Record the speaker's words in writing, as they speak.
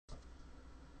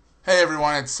Hey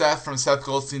everyone, it's Seth from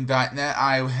SethGoldstein.net.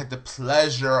 I had the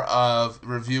pleasure of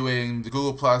reviewing the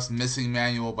Google Plus Missing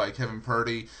Manual by Kevin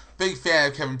Purdy. Big fan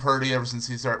of Kevin Purdy ever since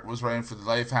was writing for the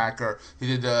Life Hacker. He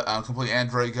did the Complete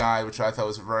Android Guide, which I thought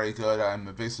was very good. I'm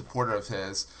a big supporter of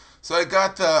his. So I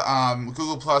got the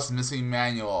Google Plus Missing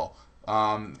Manual.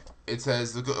 It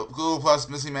says the Google Plus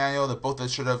Missing Manual, the book that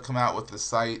should have come out with the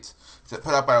site. It's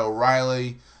put out by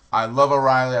O'Reilly. I love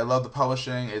O'Reilly. I love the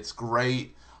publishing. It's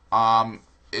great. Um,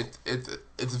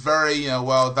 it's very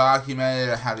well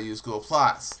documented how to use Google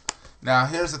Plus. Now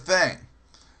here's the thing: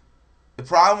 the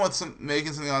problem with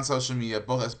making something on social media,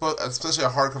 especially a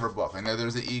hardcover book. I know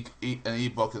there's an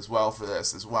ebook as well for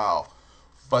this as well,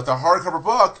 but the hardcover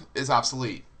book is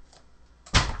obsolete.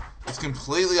 It's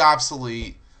completely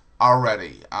obsolete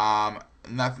already.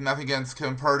 Nothing against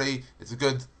Kevin Purdy. It's a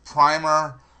good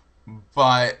primer,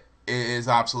 but it is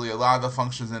obsolete. A lot of the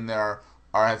functions in there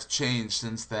have changed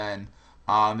since then.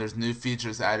 There's new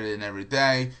features added in every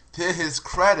day. To his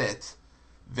credit,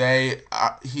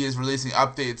 he is releasing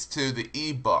updates to the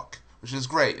ebook, which is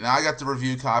great. Now I got the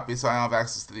review copy, so I don't have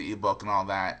access to the ebook and all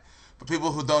that. But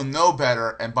people who don't know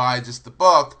better and buy just the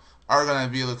book are going to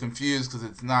be a little confused because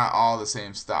it's not all the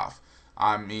same stuff.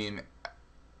 I mean,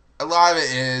 a lot of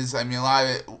it is. I mean, a lot of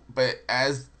it. But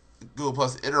as Google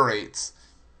Plus iterates,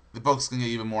 the book's going to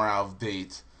get even more out of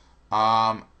date.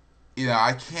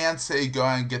 I can't say go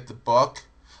out and get the book.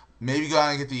 Maybe go out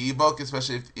and get the ebook,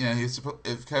 especially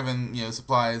if Kevin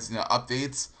supplies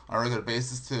updates on a regular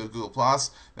basis to Google Plus.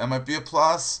 That might be a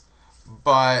plus,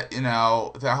 but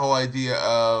that whole idea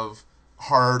of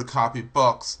hard copy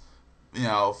books,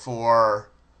 for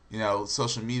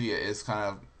social media is kind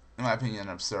of, in my opinion,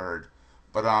 absurd.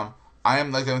 But I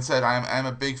am, like I said, I'm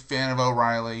a big fan of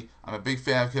O'Reilly. I'm a big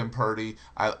fan of Kevin Purdy.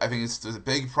 I think it's a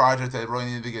big project that really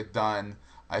needed to get done.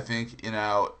 I think,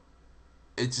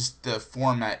 it just, the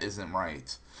format isn't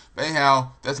right. But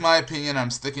anyhow, that's my opinion. I'm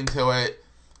sticking to it.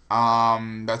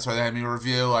 That's why they had me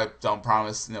review. I don't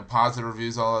promise, positive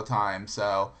reviews all the time.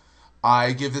 So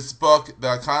I give this book,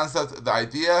 the concept, the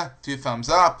idea, 2 thumbs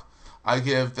up. I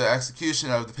give the execution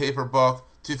of the paper book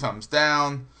 2 thumbs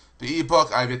down. The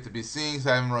ebook I've yet to be seeing,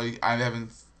 because I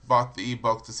haven't bought the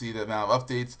ebook to see the amount of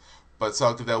updates. But so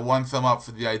I'll give that 1 thumb up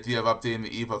for the idea of updating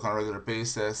the ebook on a regular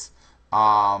basis.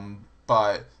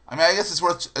 But I mean, I guess it's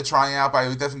worth trying out. But I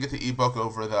would definitely get the ebook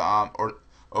over the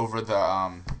over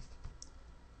the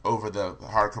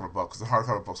hardcover book, because the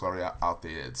hardcover book's already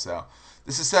outdated. So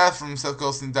this is Seth from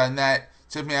SethGoldstein.net.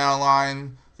 Check me out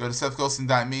online. Go to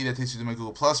SethGoldstein.me. That takes you to my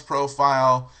Google Plus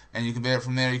profile, and you can get it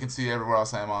from there. You can see everywhere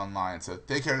else I am online. So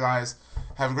take care, guys.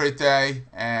 Have a great day,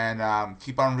 and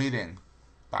keep on reading.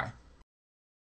 Bye.